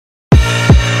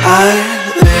I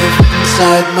live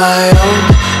inside my own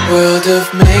world of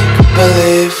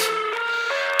make-believe.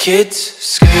 Kids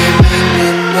screaming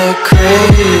in the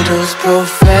cradles,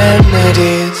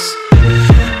 profanities.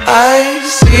 I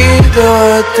see the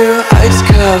world through ice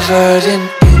covered in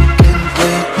ink and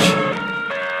bleach.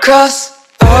 Cross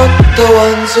out the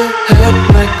ones who heard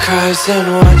my cries and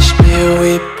watched me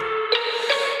weep.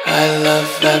 I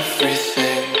love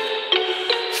everything.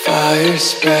 Fire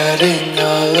spreading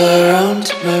all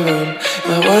around my room.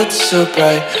 My world's so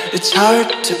bright, it's hard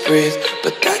to breathe,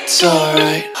 but that's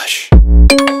alright. Hush.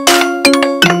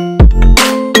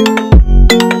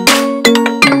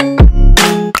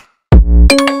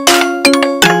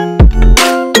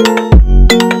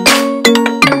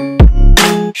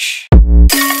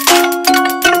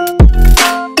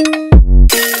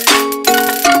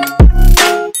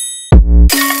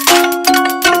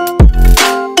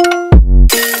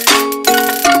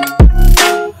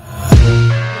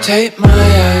 Tape my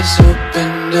eyes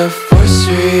open to force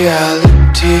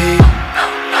reality.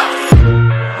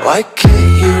 Why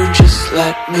can't you just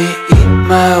let me eat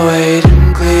my weight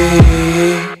in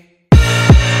glee?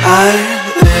 I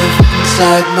live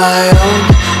inside my own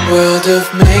world of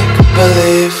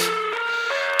make-believe.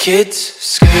 Kids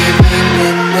screaming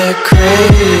in their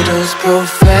cradles,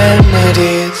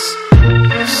 profanities.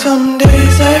 Some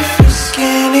days I feel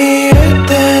skinnier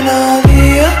than all the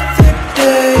other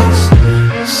days.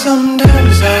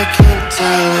 Sometimes I can't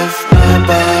tell if my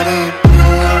body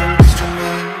belongs to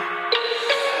me.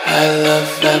 I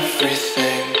love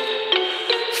everything.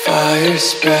 Fire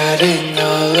spreading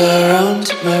all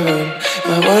around my room.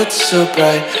 My world's so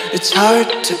bright, it's hard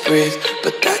to breathe,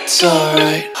 but that's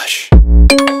alright. Hush.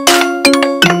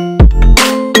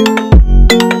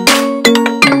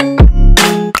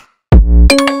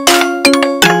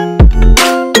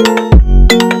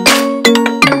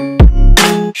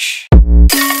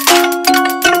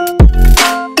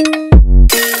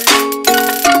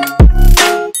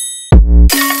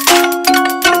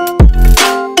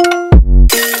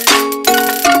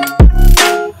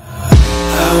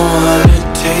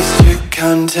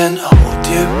 Content, hold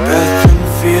your breath and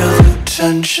feel the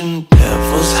tension.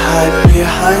 Devils hide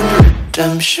behind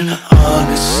redemption.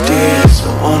 Honesty is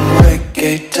a one-way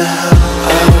gate to hell.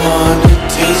 I wanna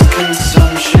taste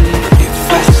consumption. Breathe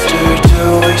faster to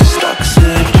waste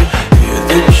oxygen. Hear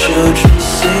the children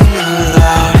sing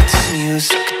aloud. It's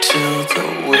music till the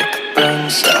wick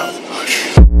burns out.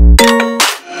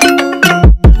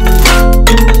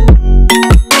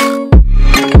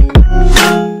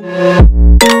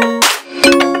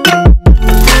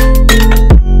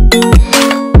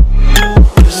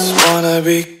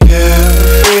 Be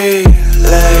carefree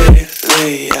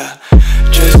lately, yeah.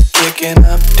 Just kicking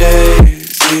up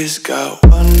daisies. Got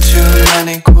one too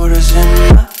many quarters in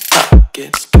my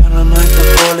pockets. Count 'em like the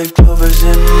 4-leaf clovers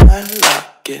in my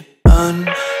locket.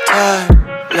 Untied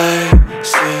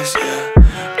laces, yeah.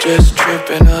 Just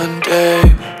tripping on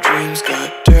daydreams. Got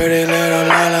dirty little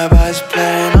lullabies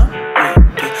playing on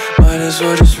repeat. Might as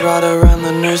well just ride around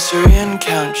the nursery and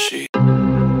count sheep.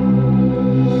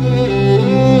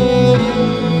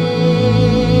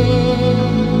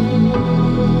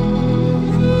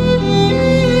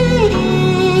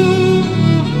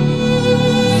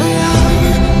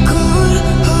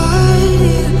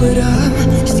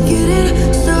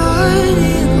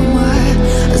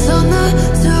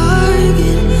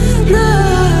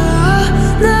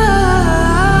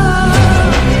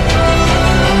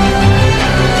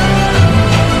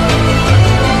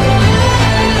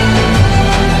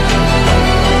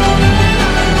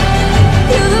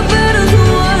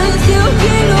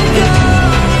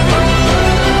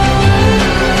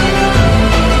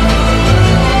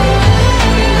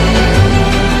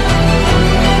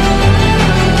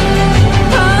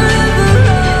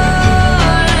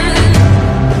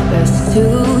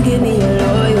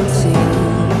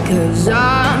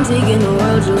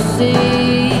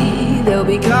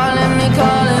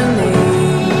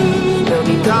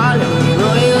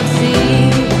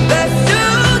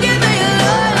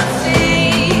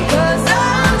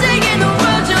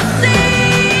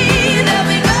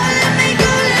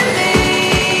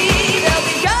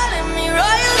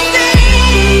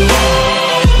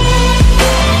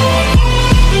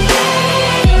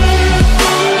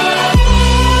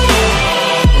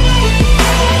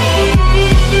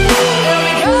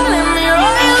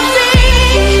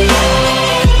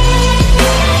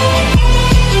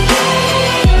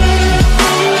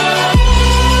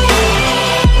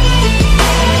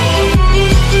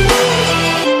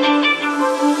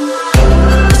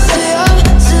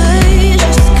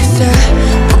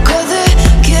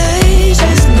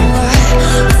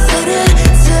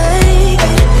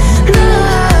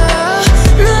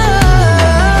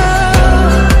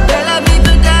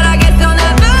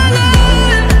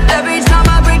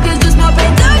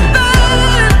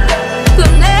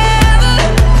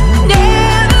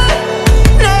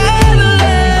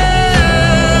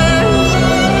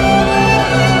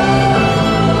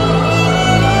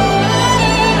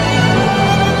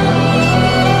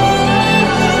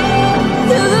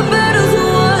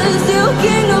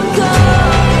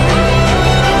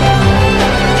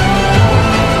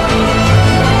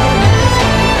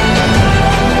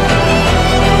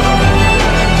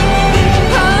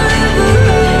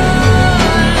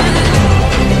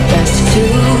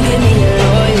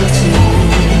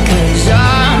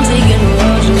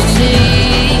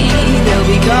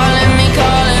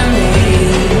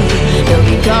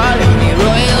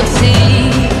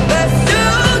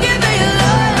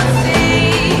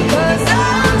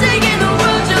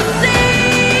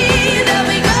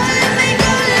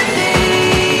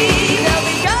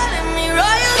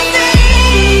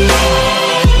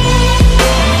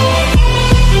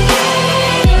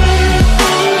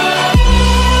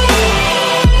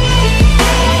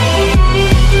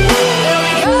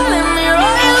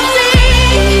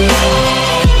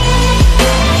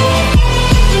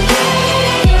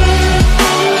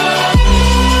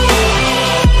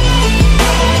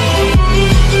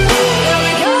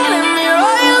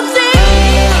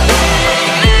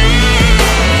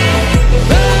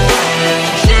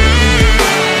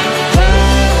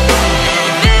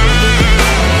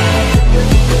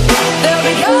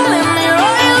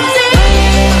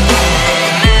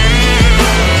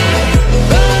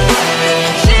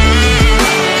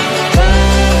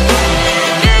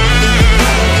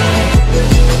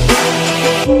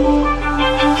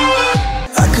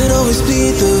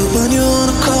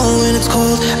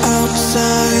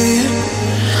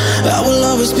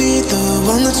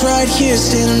 always right here,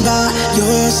 standing by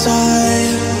your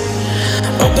side.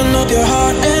 Open up your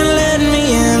heart and let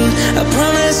me in. I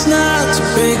promise not to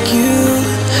break you.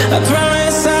 I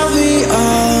promise I'll be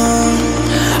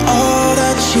all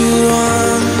that you want.